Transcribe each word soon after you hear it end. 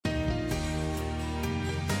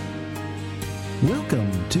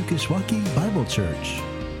Welcome to Kishwaukee Bible Church.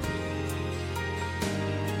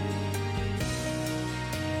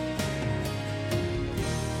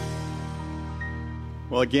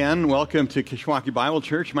 Well, again, welcome to Kishwaukee Bible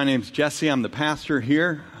Church. My name's Jesse. I'm the pastor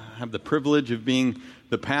here. I have the privilege of being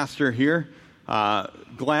the pastor here.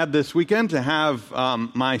 Glad this weekend to have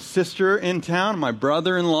my sister in town, my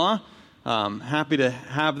brother-in-law. Happy to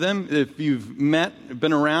have them. If you've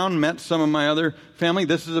been around, met some of my other family,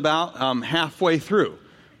 this is about halfway through.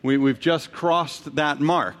 We've just crossed that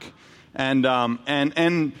mark. And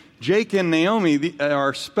Jake and Naomi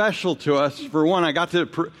are special to us. For one, I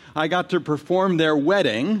got to perform their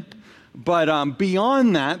wedding, but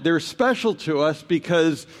beyond that, they're special to us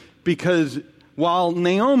because while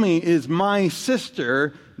Naomi is my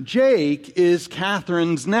sister, Jake is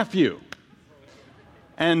Catherine's nephew,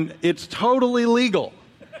 and it's totally legal.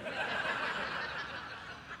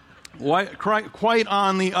 Quite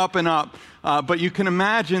on the up and up. But you can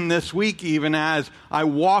imagine this week, even as I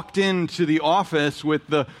walked into the office with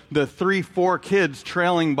the 3-4 kids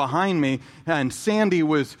trailing behind me, and Sandy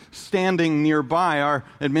was standing nearby, our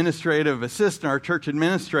administrative assistant, our church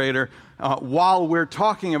administrator, while we're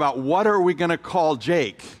talking about what are we going to call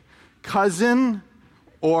Jake, cousin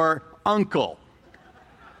or uncle?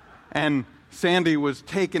 And Sandy was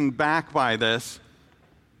taken back by this.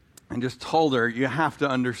 And just told her, you have to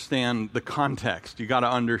understand the context. You got to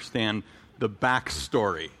understand the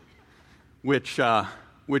backstory, which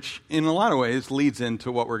in a lot of ways leads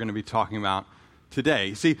into what we're going to be talking about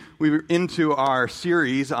today. See, we were into our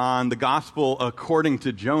series on the gospel according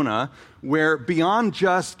to Jonah, where beyond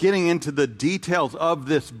just getting into the details of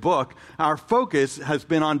this book, our focus has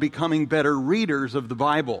been on becoming better readers of the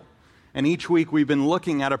Bible. And each week we've been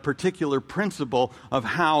looking at a particular principle of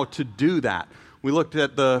how to do that. We looked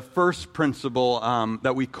at the first principle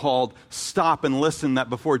that we called stop and listen, that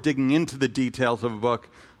before digging into the details of a book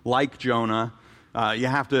like Jonah,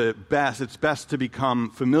 it's best to become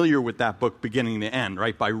familiar with that book beginning to end,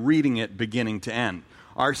 right? By reading it beginning to end.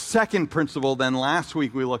 Our second principle then last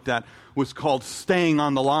week we looked at was called staying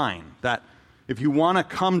on the line. That if you want to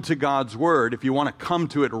come to God's Word, if you want to come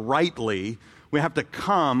to it rightly, we have to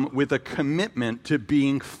come with a commitment to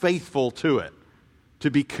being faithful to it. To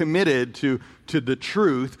be committed to the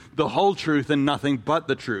truth, the whole truth, and nothing but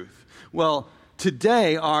the truth. Well,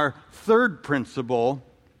 today our third principle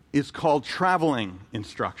is called traveling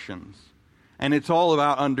instructions. And it's all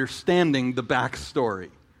about understanding the backstory,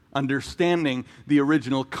 understanding the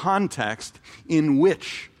original context in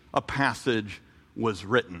which a passage was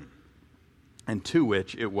written and to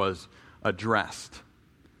which it was addressed.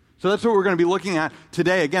 So that's what we're going to be looking at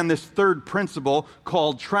today. Again, this third principle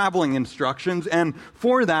called traveling instructions. And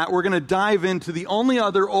for that, we're going to dive into the only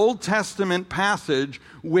other Old Testament passage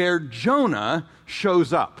where Jonah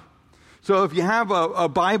shows up. So if you have a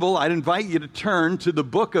Bible, I'd invite you to turn to the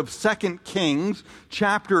book of 2 Kings,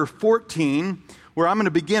 chapter 14, where I'm going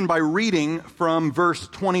to begin by reading from verse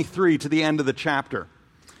 23 to the end of the chapter.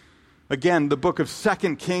 Again, the book of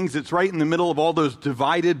 2 Kings, it's right in the middle of all those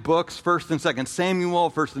divided books, 1st and 2nd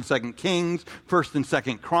Samuel, 1st and 2nd Kings, 1st and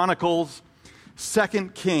 2nd Chronicles. 2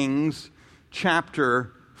 Kings,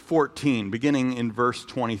 chapter 14, beginning in verse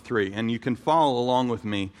 23. And you can follow along with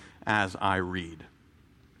me as I read.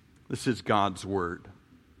 This is God's word.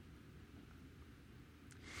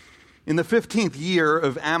 In the 15th year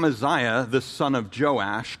of Amaziah, the son of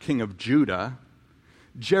Joash, king of Judah,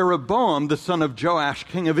 Jeroboam, the son of Joash,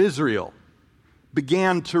 king of Israel,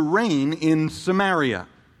 began to reign in Samaria.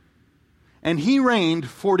 And he reigned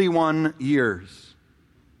 41 years.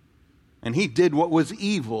 And he did what was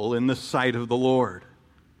evil in the sight of the Lord.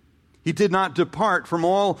 He did not depart from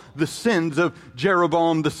all the sins of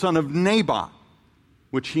Jeroboam, the son of Nebat,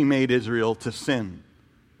 which he made Israel to sin.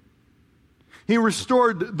 He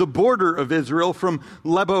restored the border of Israel from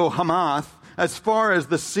Lebo Hamath as far as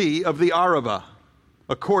the sea of the Arabah,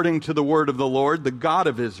 according to the word of the Lord, the God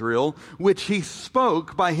of Israel, which he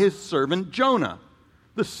spoke by his servant Jonah,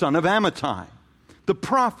 the son of Amittai, the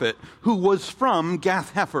prophet who was from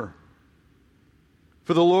Gath-hepher.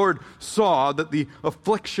 For the Lord saw that the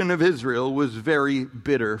affliction of Israel was very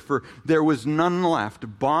bitter, for there was none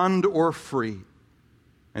left, bond or free,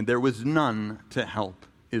 and there was none to help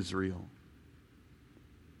Israel.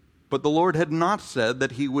 But the Lord had not said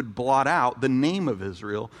that he would blot out the name of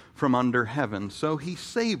Israel from under heaven. So he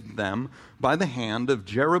saved them by the hand of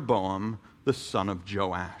Jeroboam, the son of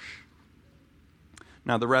Joash.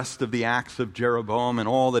 Now the rest of the acts of Jeroboam and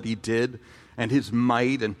all that he did, and his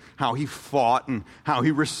might, and how he fought, and how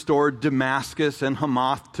he restored Damascus and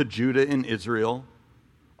Hamath to Judah in Israel,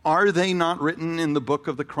 are they not written in the book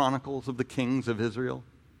of the Chronicles of the Kings of Israel?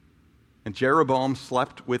 And Jeroboam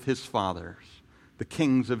slept with his fathers, the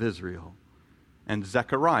kings of Israel, and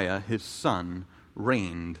Zechariah his son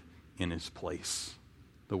reigned in his place.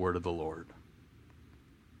 The word of the Lord.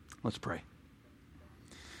 Let's pray.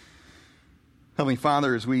 Heavenly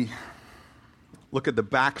Father, as we look at the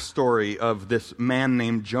backstory of this man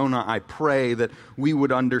named Jonah, I pray that we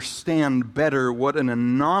would understand better what an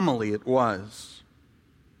anomaly it was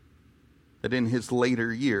that in his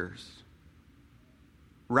later years,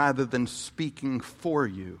 rather than speaking for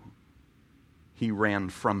you, he ran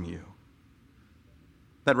from you.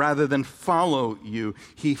 That rather than follow you,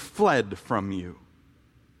 he fled from you.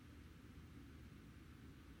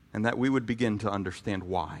 And that we would begin to understand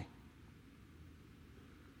why.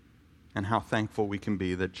 And how thankful we can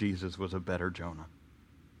be that Jesus was a better Jonah.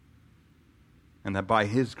 And that by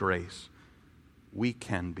his grace, we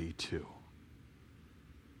can be too.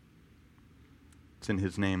 It's in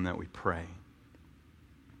his name that we pray.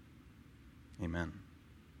 Amen.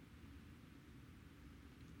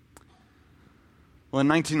 Well, in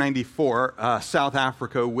 1994, South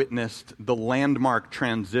Africa witnessed the landmark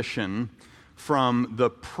transition from the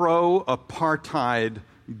pro-apartheid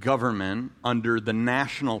government under the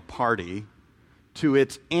National Party to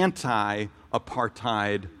its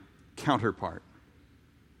anti-apartheid counterpart.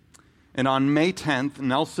 And on May 10th,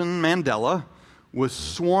 Nelson Mandela was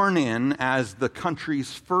sworn in as the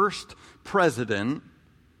country's first president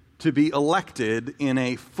to be elected in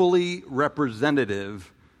a fully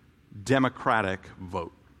representative democratic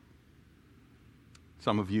vote.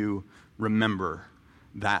 Some of you remember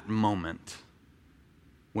that moment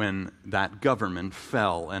when that government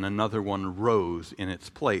fell and another one rose in its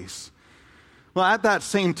place. Well, at that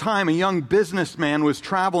same time, a young businessman was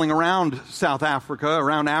traveling around South Africa,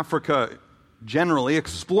 around Africa generally,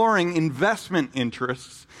 exploring investment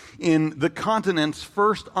interests in the continent's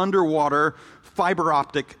first underwater fiber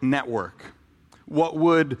optic network, what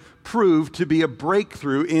would prove to be a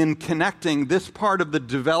breakthrough in connecting this part of the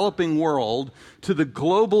developing world to the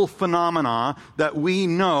global phenomena that we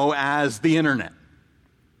know as the internet.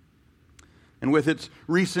 And with its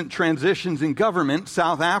recent transitions in government,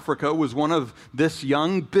 South Africa was one of this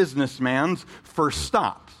young businessman's first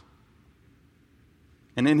stops.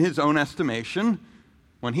 And in his own estimation,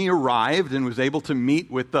 when he arrived and was able to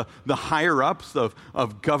meet with the higher-ups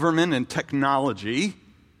of government and technology,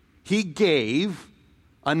 he gave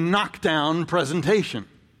a knockdown presentation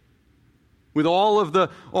with all of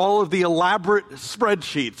the elaborate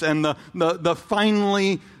spreadsheets and the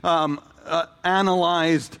finely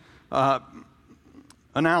analyzed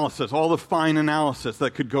analysis, all the fine analysis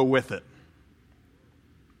that could go with it.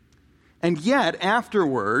 And yet,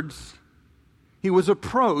 afterwards, he was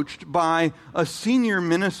approached by a senior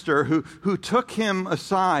minister who took him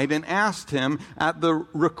aside and asked him, at the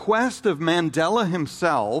request of Mandela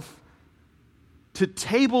himself, to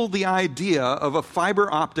table the idea of a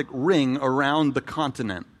fiber optic ring around the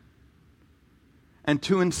continent and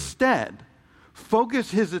to instead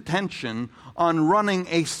focus his attention on running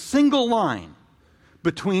a single line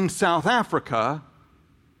between South Africa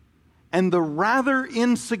and the rather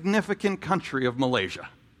insignificant country of Malaysia,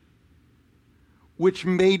 which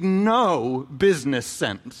made no business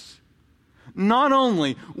sense. Not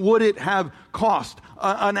only would it have cost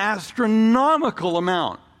an astronomical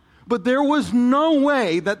amount, but there was no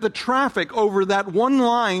way that the traffic over that one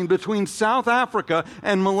line between South Africa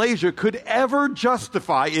and Malaysia could ever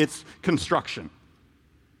justify its construction.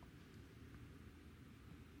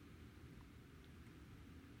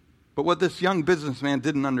 But what this young businessman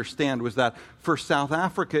didn't understand was that for South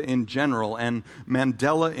Africa in general, and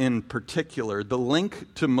Mandela in particular, the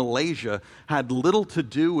link to Malaysia had little to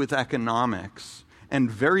do with economics and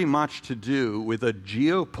very much to do with a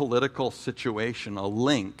geopolitical situation, a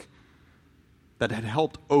link that had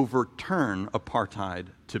helped overturn apartheid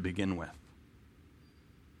to begin with.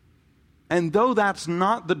 And though that's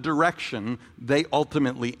not the direction they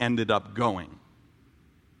ultimately ended up going,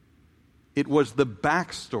 it was the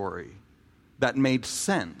backstory that made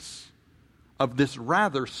sense of this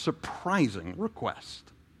rather surprising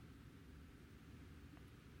request.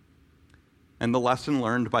 And the lesson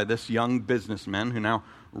learned by this young businessman, who now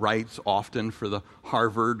writes often for the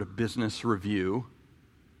Harvard Business Review,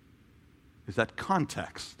 is that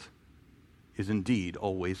context is indeed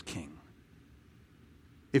always king.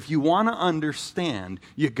 If you want to understand,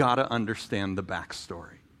 you got to understand the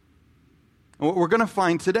backstory. And what we're going to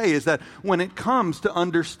find today is that when it comes to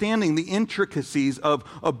understanding the intricacies of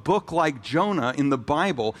a book like Jonah in the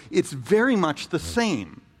Bible, it's very much the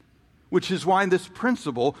same, which is why this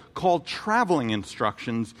principle called traveling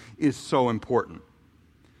instructions is so important.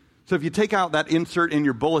 So if you take out that insert in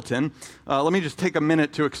your bulletin, let me just take a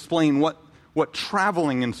minute to explain what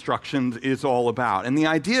traveling instructions is all about. And the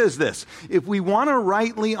idea is this: if we want to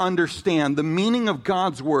rightly understand the meaning of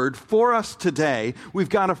God's word for us today, we've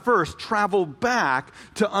got to first travel back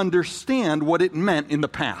to understand what it meant in the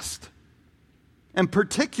past. And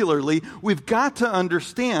particularly, we've got to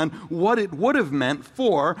understand what it would have meant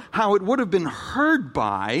for how it would have been heard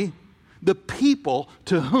by the people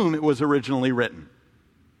to whom it was originally written.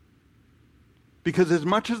 Because as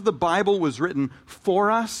much as the Bible was written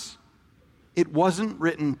for us, it wasn't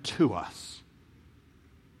written to us.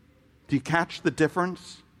 Do you catch the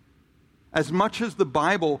difference? As much as the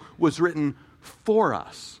Bible was written for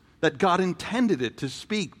us, that God intended it to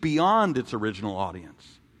speak beyond its original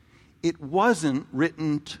audience, it wasn't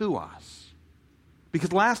written to us.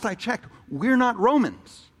 Because last I checked, we're not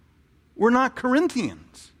Romans. We're not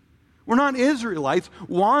Corinthians. We're not Israelites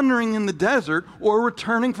wandering in the desert or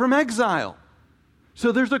returning from exile.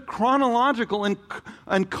 So there's a chronological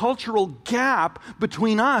and cultural gap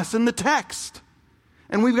between us and the text.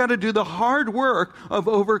 And we've got to do the hard work of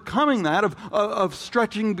overcoming that, of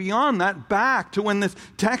stretching beyond that back to when this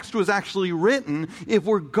text was actually written, if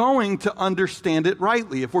we're going to understand it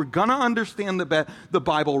rightly. If we're going to understand the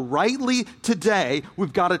Bible rightly today,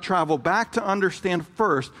 we've got to travel back to understand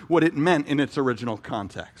first what it meant in its original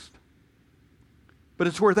context. But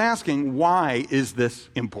it's worth asking, why is this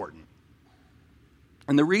important?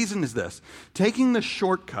 And the reason is this: taking the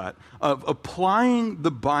shortcut of applying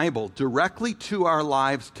the Bible directly to our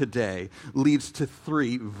lives today leads to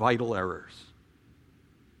three vital errors.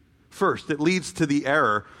 First, it leads to the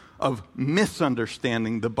error of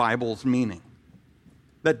misunderstanding the Bible's meaning.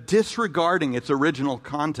 That disregarding its original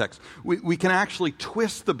context, we can actually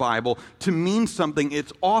twist the Bible to mean something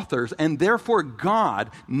its authors and therefore God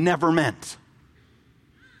never meant.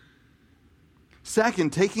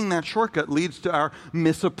 Second, taking that shortcut leads to our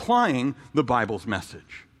misapplying the Bible's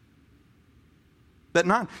message. That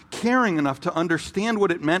not caring enough to understand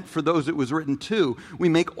what it meant for those it was written to, we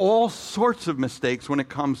make all sorts of mistakes when it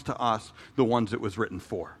comes to us, the ones it was written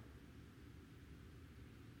for.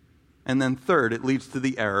 And then third, it leads to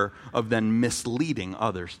the error of then misleading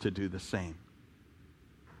others to do the same.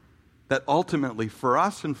 That ultimately, for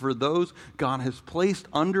us and for those God has placed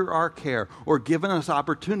under our care or given us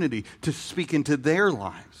opportunity to speak into their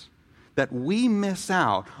lives, that we miss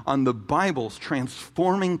out on the Bible's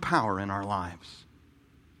transforming power in our lives.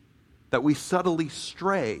 That we subtly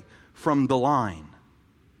stray from the line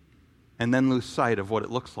and then lose sight of what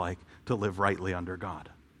it looks like to live rightly under God.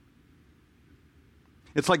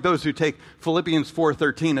 It's like those who take Philippians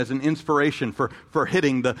 4:13 as an inspiration for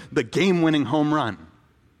hitting the game-winning home run.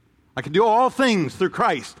 I can do all things through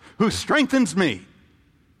Christ who strengthens me.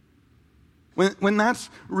 When that's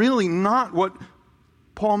really not what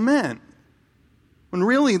Paul meant. When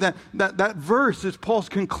really that verse is Paul's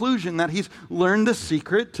conclusion that he's learned the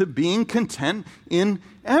secret to being content in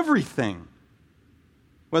everything.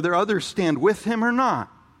 Whether others stand with him or not,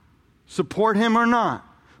 support him or not,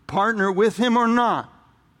 partner with him or not.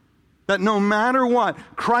 That no matter what,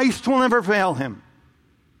 Christ will never fail him.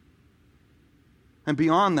 And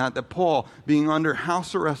beyond that Paul, being under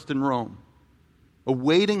house arrest in Rome,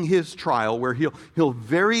 awaiting his trial where he'll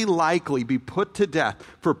very likely be put to death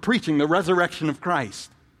for preaching the resurrection of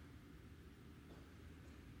Christ,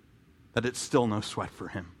 that it's still no sweat for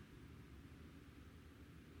him.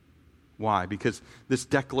 Why? Because this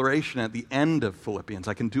declaration at the end of Philippians,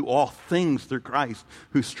 I can do all things through Christ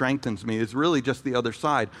who strengthens me, is really just the other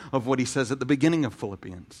side of what he says at the beginning of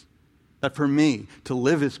Philippians. That for me, to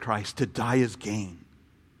live is Christ, to die is gain.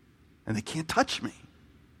 And they can't touch me.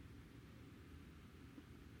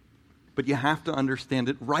 But you have to understand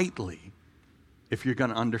it rightly if you're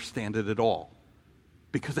going to understand it at all.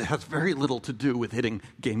 Because it has very little to do with hitting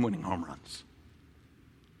game-winning home runs.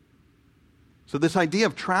 So this idea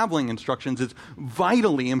of traveling instructions is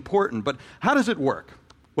vitally important. But how does it work?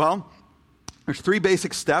 Well, there's three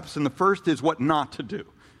basic steps, and the first is what not to do.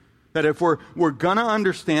 That if we're going to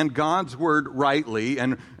understand God's word rightly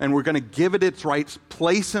and we're going to give it its right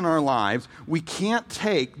place in our lives, we can't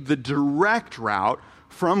take the direct route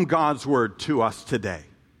from God's word to us today.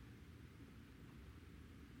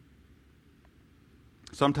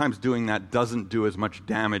 Sometimes doing that doesn't do as much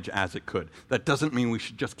damage as it could. That doesn't mean we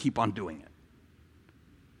should just keep on doing it.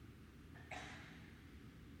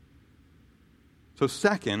 So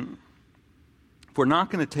second, if we're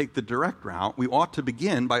not going to take the direct route, we ought to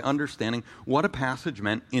begin by understanding what a passage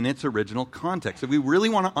meant in its original context. If we really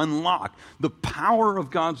want to unlock the power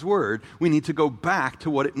of God's word, we need to go back to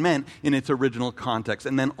what it meant in its original context.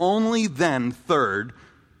 And then only then, third,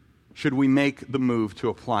 should we make the move to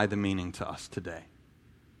apply the meaning to us today?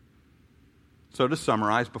 So to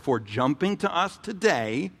summarize, before jumping to us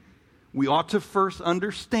today, we ought to first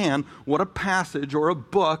understand what a passage or a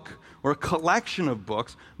book or a collection of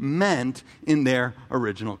books meant in their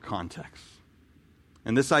original context.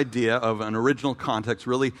 And this idea of an original context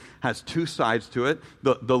really has two sides to it.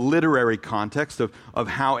 The literary context of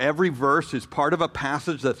how every verse is part of a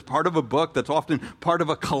passage that's part of a book that's often part of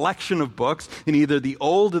a collection of books in either the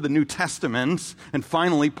Old or the New Testaments, and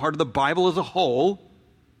finally part of the Bible as a whole.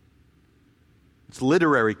 It's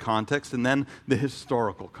literary context, and then the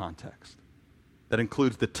historical context. That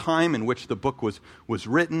includes the time in which the book was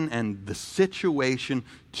written and the situation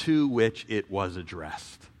to which it was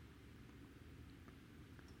addressed.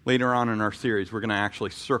 Later on in our series, we're going to actually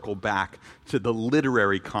circle back to the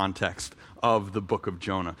literary context of the book of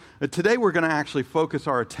Jonah. Today, we're going to actually focus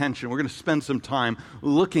our attention. We're going to spend some time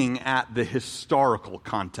looking at the historical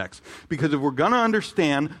context. Because if we're going to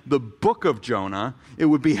understand the book of Jonah, it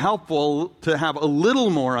would be helpful to have a little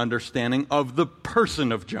more understanding of the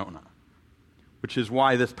person of Jonah, which is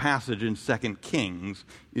why this passage in 2 Kings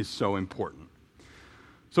is so important.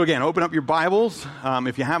 So again, open up your Bibles,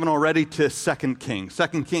 if you haven't already, to 2 Kings.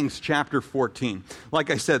 2 Kings chapter 14. Like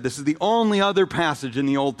I said, this is the only other passage in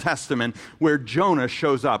the Old Testament where Jonah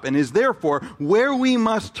shows up, and is therefore where we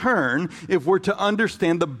must turn if we're to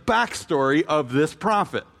understand the backstory of this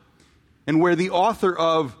prophet, and where the author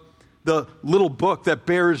of the little book that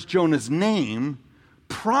bears Jonah's name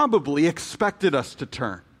probably expected us to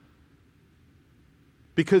turn.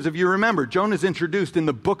 Because if you remember, Jonah's introduced in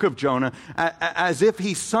the book of Jonah as if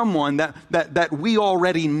he's someone that we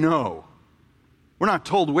already know. We're not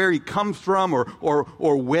told where he comes from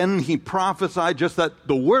or when he prophesied, just that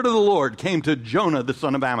the word of the Lord came to Jonah, the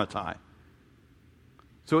son of Amittai.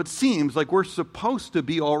 So it seems like we're supposed to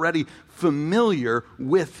be already familiar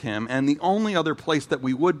with him, and the only other place that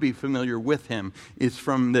we would be familiar with him is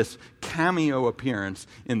from this cameo appearance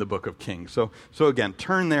in the book of Kings. So again,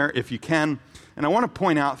 turn there if you can. And I want to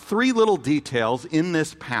point out three little details in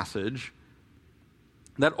this passage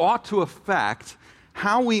that ought to affect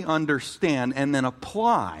how we understand and then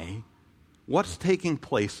apply what's taking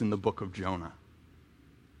place in the book of Jonah.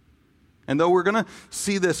 And though we're going to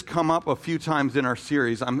see this come up a few times in our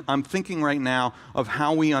series, I'm thinking right now of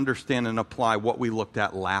how we understand and apply what we looked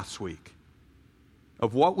at last week,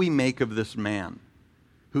 of what we make of this man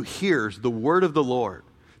who hears the word of the Lord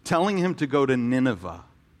telling him to go to Nineveh,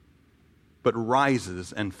 but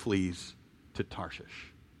rises and flees to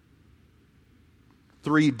Tarshish.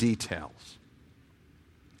 Three details.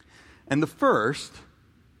 And the first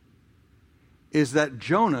is that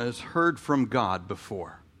Jonah has heard from God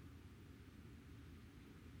before.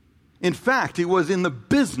 In fact, he was in the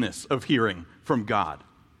business of hearing from God.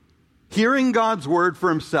 Hearing God's word for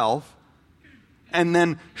himself, and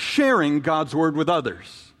then sharing God's word with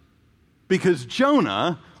others. Because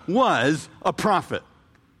Jonah was a prophet.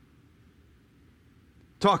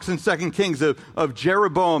 Talks in 2 Kings of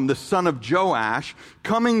Jeroboam, the son of Joash,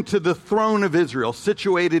 coming to the throne of Israel,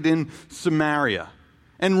 situated in Samaria,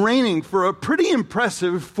 and reigning for a pretty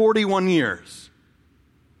impressive 41 years.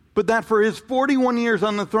 But that for his 41 years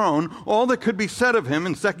on the throne, all that could be said of him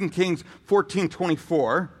in 2 Kings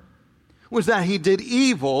 14:24 was that he did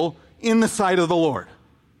evil in the sight of the Lord.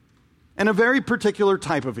 And a very particular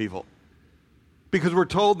type of evil. Because we're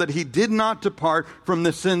told that he did not depart from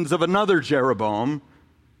the sins of another Jeroboam,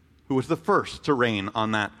 who was the first to reign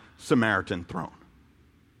on that Samaritan throne.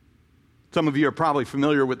 Some of you are probably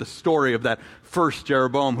familiar with the story of that first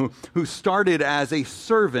Jeroboam who started as a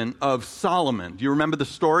servant of Solomon. Do you remember the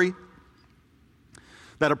story?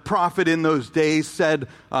 That a prophet in those days said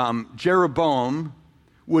Jeroboam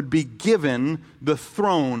would be given the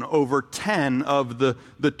throne over 10 of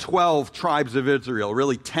the 12 tribes of Israel,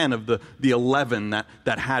 really 10 of the 11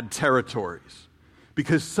 that had territories.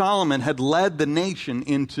 Because Solomon had led the nation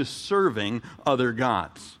into serving other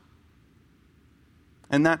gods.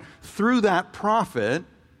 And that through that prophet,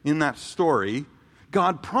 in that story,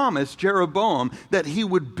 God promised Jeroboam that he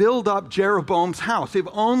would build up Jeroboam's house if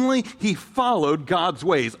only he followed God's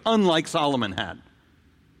ways, unlike Solomon had.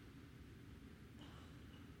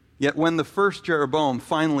 Yet when the first Jeroboam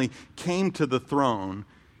finally came to the throne,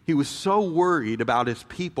 he was so worried about his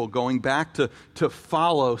people going back to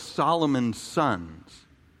follow Solomon's sons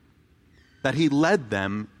that he led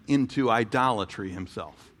them into idolatry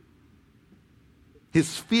himself.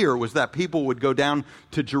 His fear was that people would go down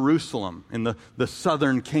to Jerusalem in the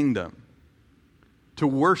southern kingdom to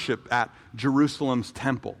worship at Jerusalem's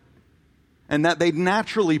temple, and that they'd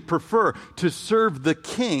naturally prefer to serve the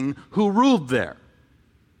king who ruled there.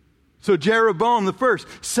 So Jeroboam the first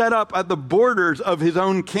set up at the borders of his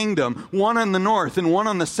own kingdom, one on the north and one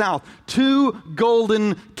on the south, 2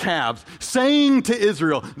 golden calves, saying to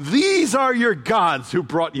Israel, "These are your gods who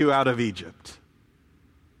brought you out of Egypt."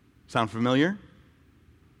 Sound familiar?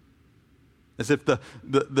 As if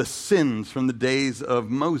the sins from the days of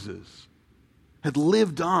Moses had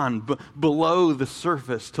lived on below the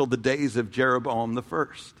surface till the days of Jeroboam the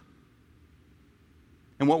first.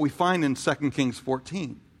 And what we find in 2 Kings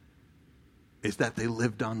 14 is that they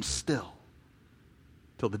lived on still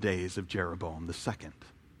till the days of Jeroboam the second.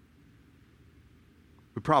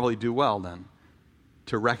 We probably do well then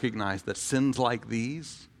to recognize that sins like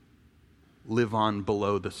these live on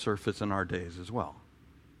below the surface in our days as well.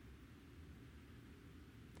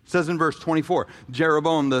 It says in verse 24,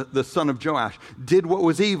 Jeroboam, the son of Joash, did what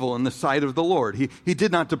was evil in the sight of the Lord. He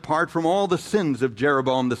did not depart from all the sins of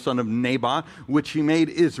Jeroboam, the son of Nebat, which he made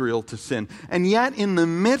Israel to sin. And yet in the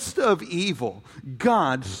midst of evil,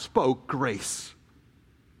 God spoke grace.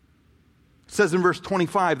 It says in verse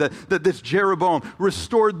 25 that this Jeroboam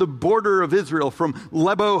restored the border of Israel from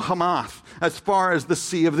Lebo Hamath as far as the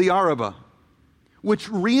Sea of the Arabah, which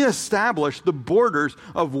reestablished the borders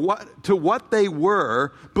of what they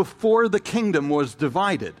were before the kingdom was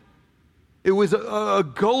divided. It was a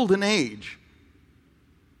golden age.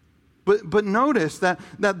 But notice that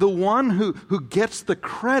the one who gets the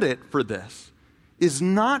credit for this is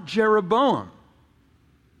not Jeroboam,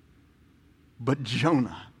 but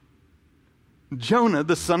Jonah. Jonah,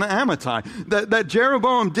 the son of Amittai, that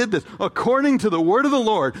Jeroboam did this according to the word of the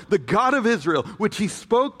Lord, the God of Israel, which he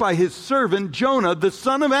spoke by his servant Jonah, the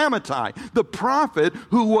son of Amittai, the prophet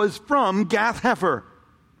who was from Gath-hepher.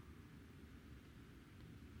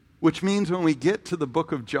 Which means when we get to the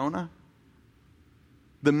book of Jonah,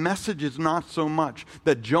 the message is not so much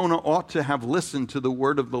that Jonah ought to have listened to the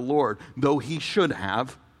word of the Lord, though he should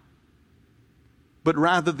have, but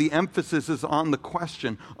rather the emphasis is on the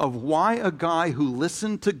question of why a guy who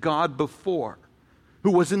listened to God before,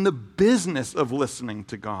 who was in the business of listening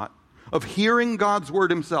to God, of hearing God's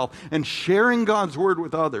word himself and sharing God's word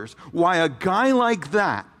with others, why a guy like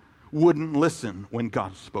that wouldn't listen when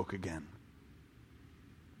God spoke again.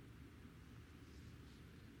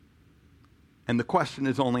 And the question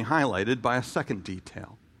is only highlighted by a second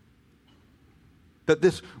detail. That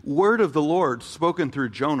this word of the Lord spoken through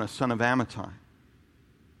Jonah, son of Amittai,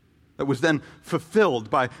 that was then fulfilled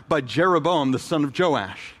by Jeroboam, the son of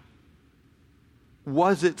Joash,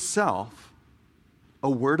 was itself a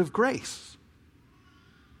word of grace.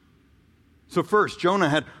 So first, Jonah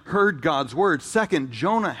had heard God's word. Second,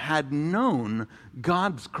 Jonah had known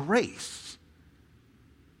God's grace.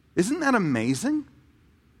 Isn't that amazing?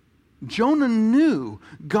 Jonah knew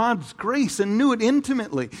God's grace and knew it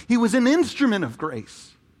intimately. He was an instrument of grace.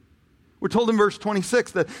 We're told in verse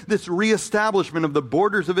 26 that this reestablishment of the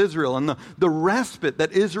borders of Israel and the respite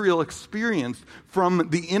that Israel experienced from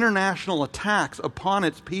the international attacks upon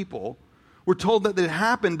its people, we're told that it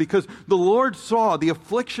happened because the Lord saw the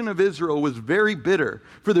affliction of Israel was very bitter,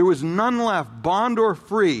 for there was none left, bond or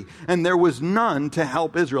free, and there was none to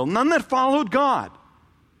help Israel. None that followed God.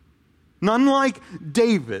 None like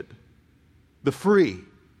David, the free,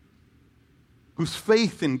 whose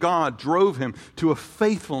faith in God drove him to a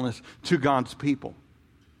faithfulness to God's people.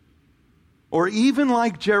 Or even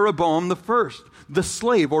like Jeroboam the first, the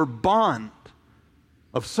slave or bond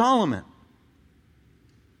of Solomon,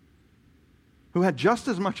 who had just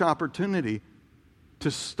as much opportunity to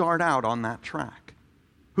start out on that track,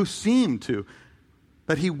 who seemed to,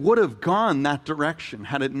 that he would have gone that direction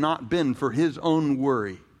had it not been for his own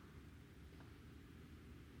worry.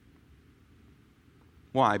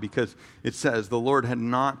 Why? Because it says the Lord had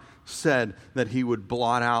not said that he would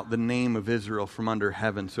blot out the name of Israel from under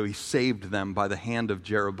heaven, so he saved them by the hand of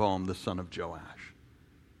Jeroboam, the son of Joash.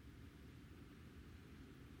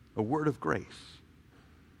 A word of grace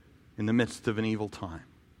in the midst of an evil time.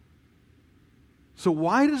 So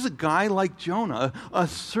why does a guy like Jonah, a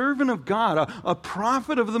servant of God, a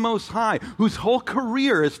prophet of the Most High, whose whole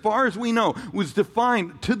career, as far as we know, was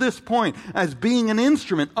defined to this point as being an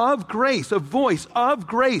instrument of grace, a voice of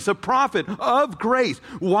grace, a prophet of grace,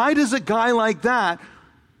 why does a guy like that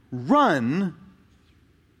run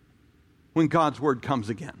when God's word comes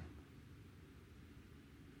again?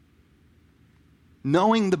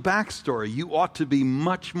 Knowing the backstory, you ought to be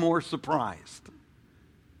much more surprised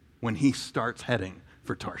when he starts heading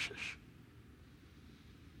for Tarshish.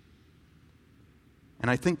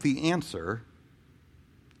 And I think the answer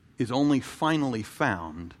is only finally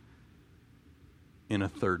found in a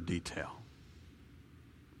third detail.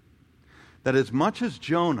 That as much as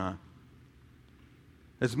Jonah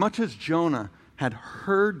had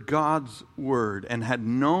heard God's word and had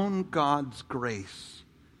known God's grace,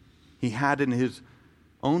 he had in his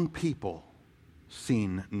own people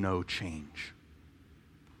seen no change.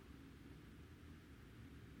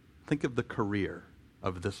 Think of the career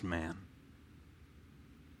of this man.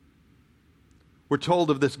 We're told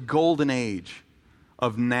of this golden age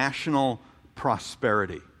of national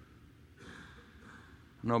prosperity. I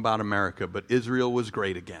don't know about America, but Israel was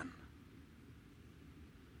great again.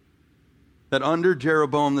 That under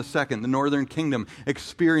Jeroboam II, the northern kingdom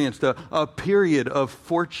experienced a period of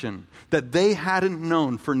fortune that they hadn't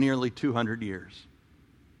known for nearly 200 years.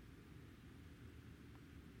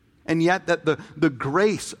 And yet that the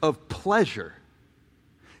grace of pleasure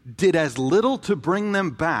did as little to bring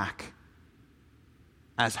them back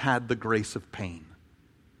as had the grace of pain.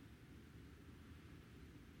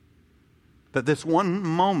 That this one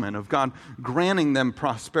moment of God granting them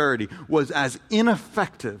prosperity was as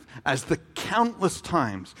ineffective as the countless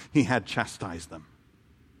times he had chastised them.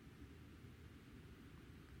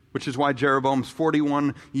 Which is why Jeroboam's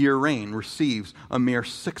 41-year reign receives a mere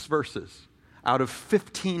 6 verses out of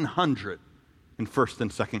 1,500 in 1st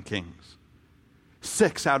and 2nd Kings.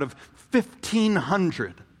 6 out of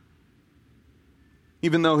 1,500.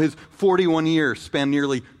 Even though his 41 years span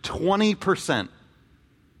nearly 20%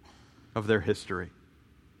 of their history.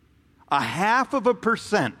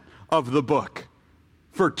 0.5% of the book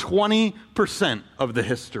for 20% of the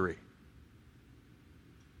history.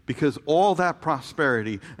 Because all that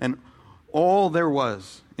prosperity and all there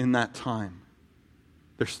was in that time,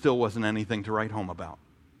 there still wasn't anything to write home about.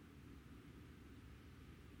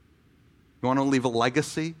 You want to leave a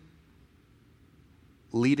legacy?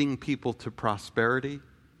 Leading people to prosperity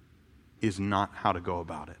is not how to go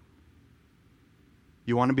about it.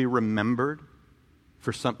 You want to be remembered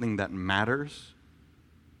for something that matters?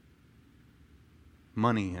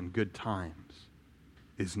 Money and good times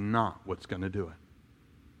is not what's going to do it.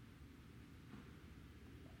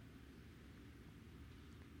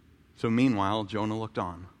 So meanwhile, Jonah looked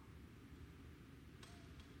on.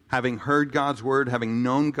 Having heard God's word, having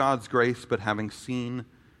known God's grace, but having seen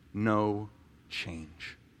no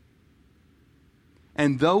change.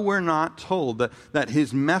 And though we're not told that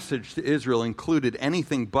his message to Israel included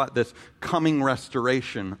anything but this coming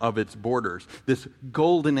restoration of its borders, this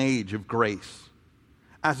golden age of grace,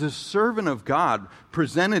 as a servant of God,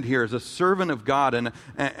 presented here as a servant of God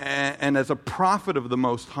and as a prophet of the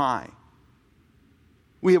Most High,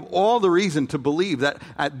 we have all the reason to believe that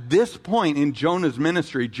at this point in Jonah's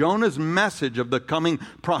ministry, Jonah's message of the coming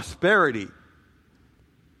prosperity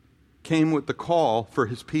came with the call for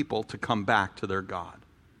his people to come back to their God.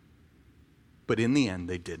 But in the end,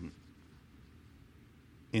 they didn't.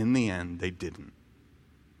 In the end, they didn't.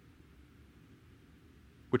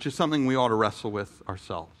 Which is something we ought to wrestle with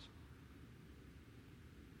ourselves.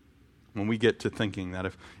 When we get to thinking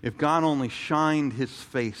that if God only shined his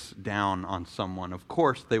face down on someone, of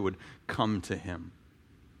course they would come to him.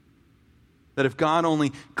 That if God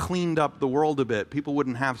only cleaned up the world a bit, people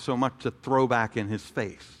wouldn't have so much to throw back in his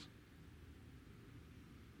face.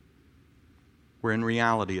 Where in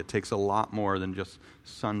reality, it takes a lot more than just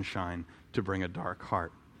sunshine to bring a dark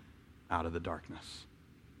heart out of the darkness.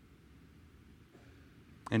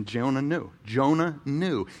 And Jonah knew. Jonah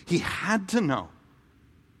knew. He had to know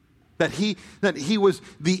that he was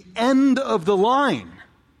the end of the line.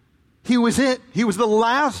 He was it. He was the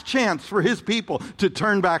last chance for his people to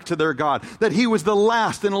turn back to their God. That he was the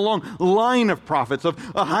last in a long line of prophets, of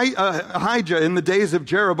Ahijah in the days of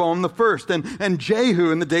Jeroboam the first, and Jehu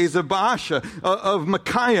in the days of Baasha, of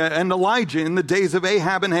Micaiah and Elijah in the days of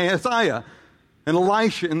Ahab and Ahaziah, and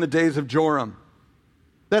Elisha in the days of Joram.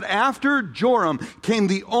 That after Joram came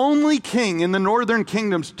the only king in the northern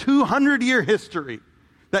kingdom's 200-year history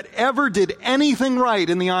that ever did anything right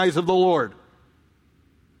in the eyes of the Lord.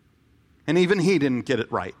 And even he didn't get it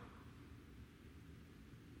right.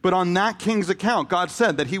 But on that king's account, God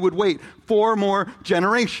said that he would wait 4 more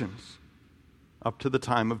generations up to the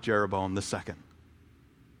time of Jeroboam II.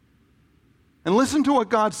 And listen to what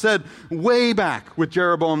God said way back with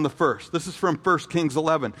Jeroboam I. This is from 1 Kings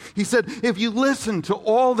 11. He said, if you listen to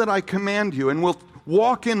all that I command you and will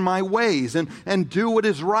walk in my ways and do what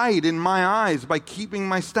is right in my eyes by keeping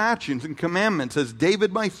my statutes and commandments as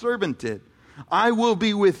David my servant did, I will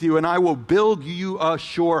be with you and I will build you a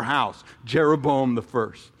sure house, Jeroboam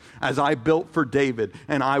I, as I built for David,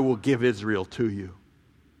 and I will give Israel to you.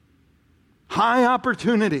 High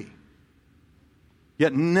opportunity,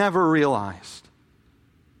 yet never realized.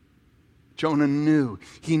 Jonah knew.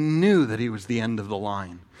 He knew that he was the end of the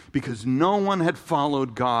line because no one had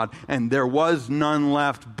followed God and there was none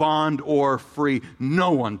left, bond or free,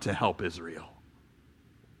 no one to help Israel.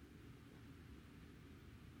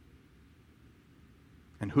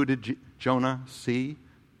 And who did Jonah see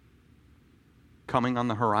coming on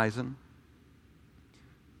the horizon?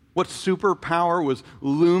 What superpower was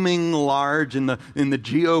looming large in the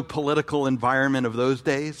geopolitical environment of those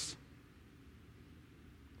days?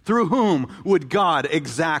 Through whom would God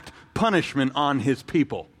exact punishment on his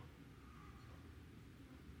people?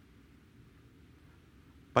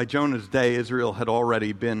 By Jonah's day, Israel had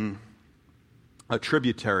already been a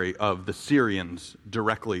tributary of the Syrians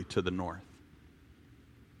directly to the north.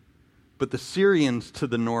 But the Syrians to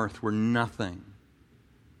the north were nothing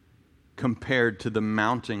compared to the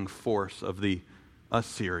mounting force of the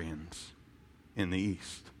Assyrians in the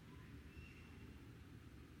east.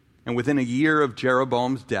 And within a year of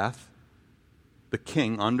Jeroboam's death, the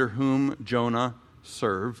king under whom Jonah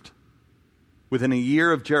served, within a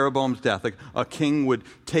year of Jeroboam's death, a king would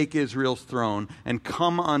take Israel's throne and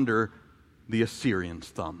come under the Assyrians'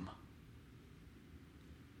 thumb.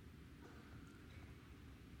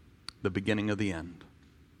 The beginning of the end.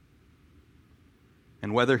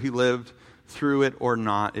 And whether he lived through it or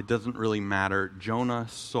not, it doesn't really matter. Jonah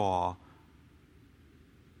saw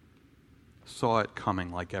it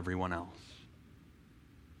coming like everyone else.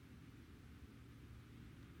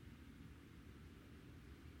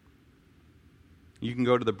 You can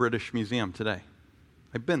go to the British Museum today.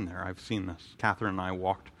 I've been there. I've seen this. Catherine and I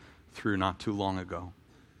walked through not too long ago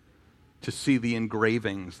to see the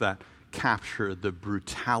engravings that capture the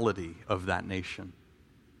brutality of that nation,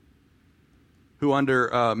 who under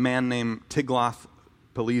a man named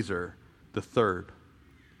Tiglath-Pileser III,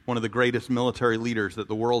 one of the greatest military leaders that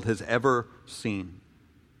the world has ever seen,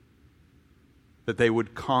 that they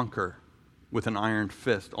would conquer with an iron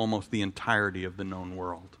fist almost the entirety of the known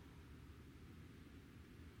world.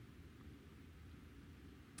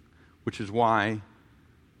 Which is why,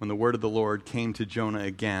 when the word of the Lord came to Jonah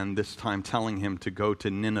again, this time telling him to go to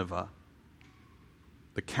Nineveh,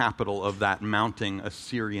 the capital of that mounting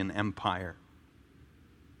Assyrian empire,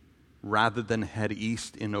 rather than head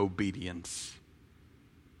east in obedience,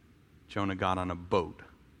 Jonah got on a boat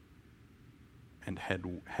and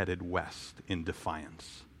headed west in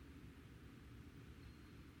defiance.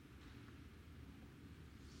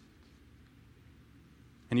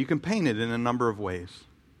 And you can paint it in a number of ways.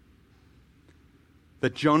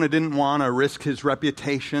 That Jonah didn't want to risk his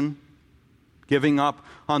reputation, giving up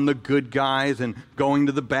on the good guys and going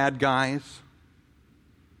to the bad guys.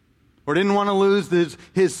 Or didn't want to lose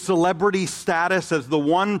his celebrity status as the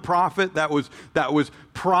one prophet that was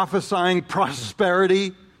prophesying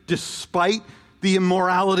prosperity despite the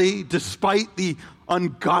immorality, despite the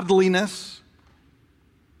ungodliness.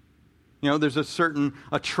 You know, there's a certain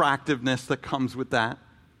attractiveness that comes with that.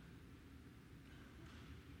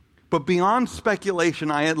 But beyond speculation,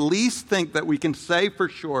 I at least think that we can say for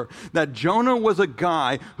sure that Jonah was a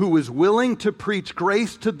guy who was willing to preach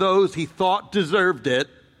grace to those he thought deserved it,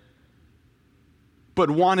 but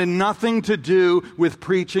wanted nothing to do with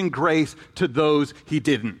preaching grace to those he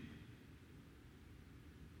didn't.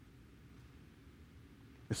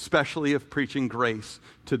 Especially if preaching grace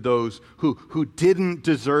to those who didn't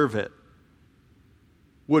deserve it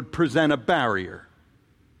would present a barrier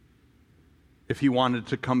if he wanted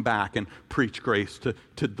to come back and preach grace to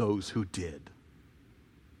those who did.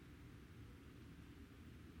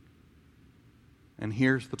 And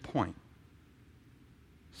here's the point.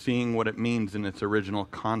 Seeing what it means in its original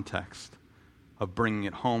context of bringing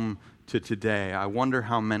it home to today, I wonder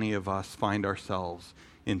how many of us find ourselves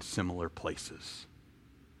in similar places.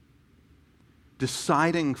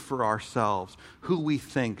 Deciding for ourselves who we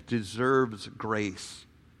think deserves grace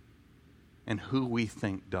and who we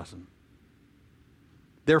think doesn't.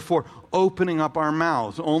 Therefore, opening up our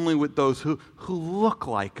mouths only with those who look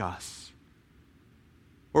like us,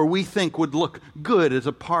 or we think would look good as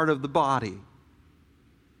a part of the body,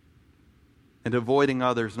 and avoiding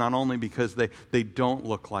others not only because they don't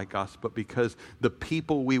look like us, but because the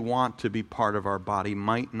people we want to be part of our body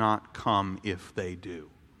might not come if they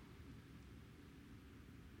do.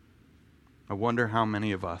 I wonder how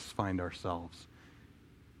many of us find ourselves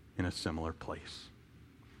in a similar place.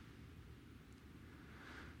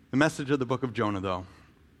 The message of the book of Jonah, though,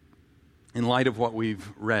 in light of what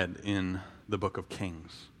we've read in the book of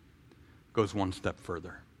Kings, goes one step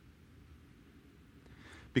further.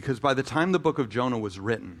 Because by the time the book of Jonah was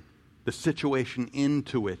written, the situation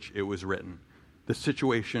into which it was written, the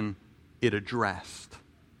situation it addressed,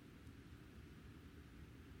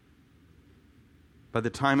 by the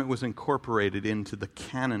time it was incorporated into the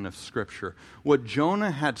canon of Scripture, what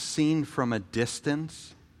Jonah had seen from a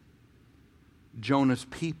distance, Jonah's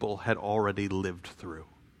people had already lived through.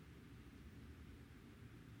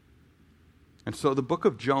 And so the book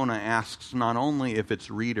of Jonah asks not only if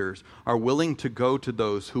its readers are willing to go to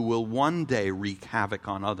those who will one day wreak havoc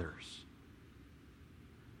on others,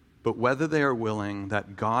 but whether they are willing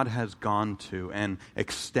that God has gone to and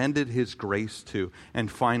extended his grace to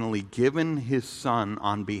and finally given his Son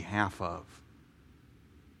on behalf of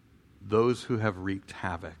those who have wreaked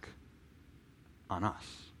havoc on us.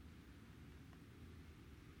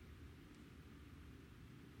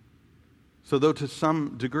 So though to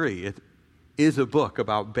some degree it is a book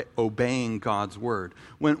about obeying God's word,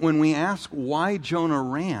 when we ask why Jonah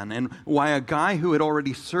ran and why a guy who had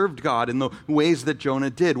already served God in the ways that Jonah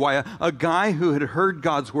did, why a guy who had heard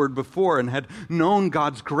God's word before and had known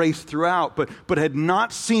God's grace throughout but had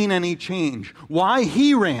not seen any change, why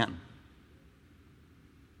he ran,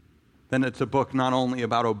 then it's a book not only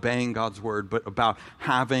about obeying God's word, but about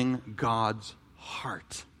having God's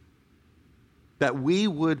heart. That we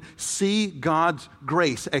would see God's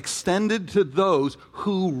grace extended to those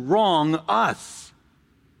who wrong us,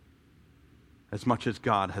 as much as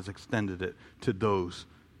God has extended it to those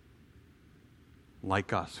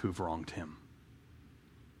like us who've wronged him.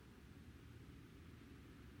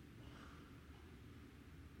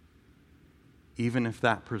 Even if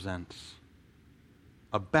that presents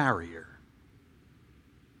a barrier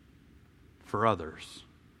for others,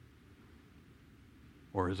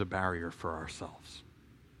 or is a barrier for ourselves.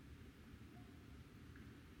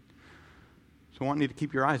 So I want you to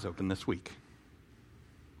keep your eyes open this week.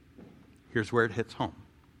 Here's where it hits home.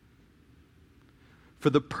 For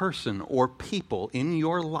the person or people in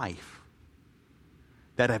your life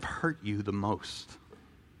that have hurt you the most,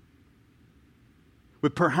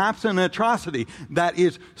 with perhaps an atrocity that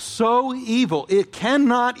is so evil it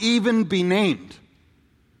cannot even be named,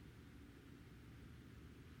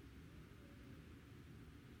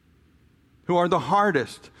 who are the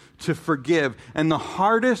hardest to forgive and the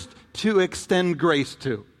hardest to extend grace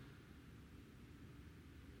to.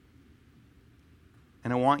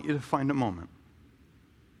 And I want you to find a moment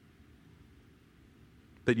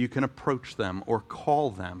that you can approach them or call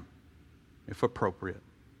them, if appropriate,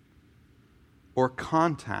 or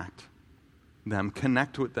contact them,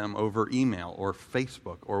 connect with them over email or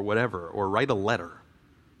Facebook or whatever, or write a letter,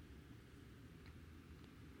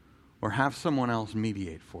 or have someone else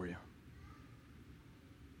mediate for you.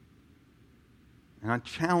 And I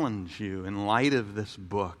challenge you, in light of this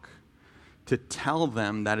book, to tell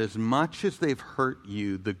them that as much as they've hurt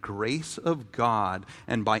you, the grace of God,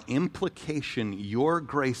 and by implication your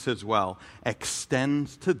grace as well,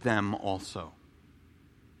 extends to them also.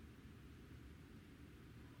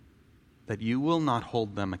 That you will not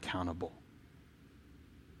hold them accountable.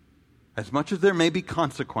 As much as there may be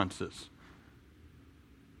consequences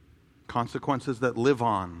that live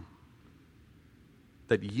on,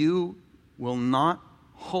 that you will not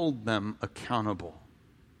hold them accountable,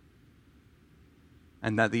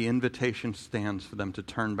 and that the invitation stands for them to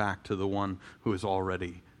turn back to the one who has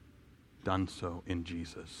already done so in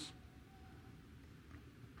Jesus,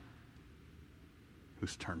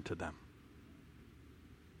 who's turned to them.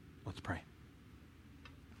 Let's pray.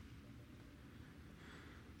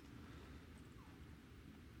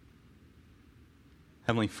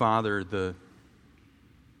 Heavenly Father, the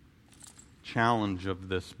challenge of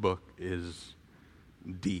this book is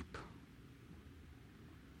deep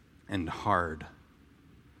and hard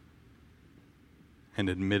and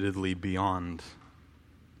admittedly beyond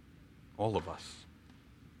all of us.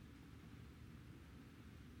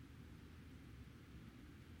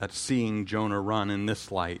 That seeing Jonah run in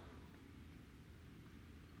this light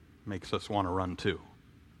makes us want to run too.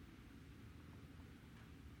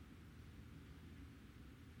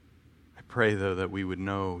 I pray, though, that we would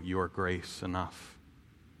know your grace enough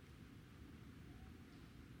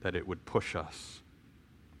that it would push us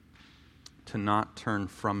to not turn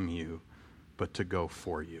from you, but to go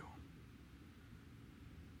for you.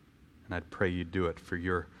 And I'd pray you do it for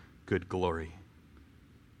your good glory,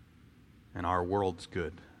 and our world's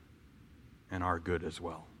good, and our good as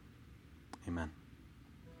well. Amen.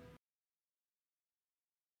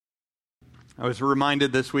 I was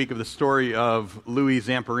reminded this week of the story of Louis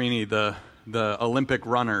Zamperini, the Olympic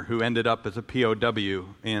runner who ended up as a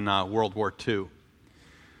POW in World War II,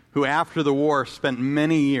 who after the war spent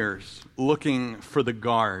many years looking for the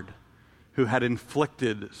guard who had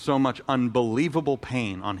inflicted so much unbelievable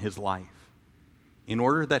pain on his life in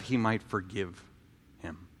order that he might forgive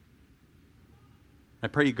him. I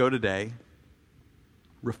pray you go today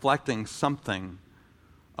reflecting something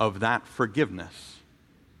of that forgiveness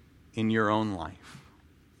in your own life,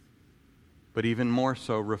 but even more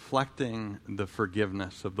so reflecting the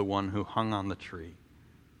forgiveness of the one who hung on the tree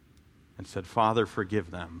and said, Father,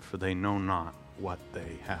 forgive them, for they know not what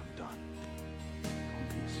they have done.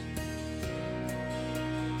 Peace.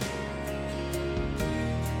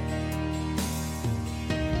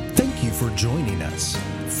 Thank you for joining us.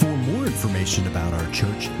 For more information about our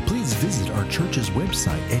church, please visit our church's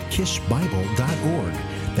website at kishbible.org.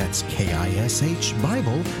 That's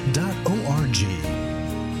KISHbible.org.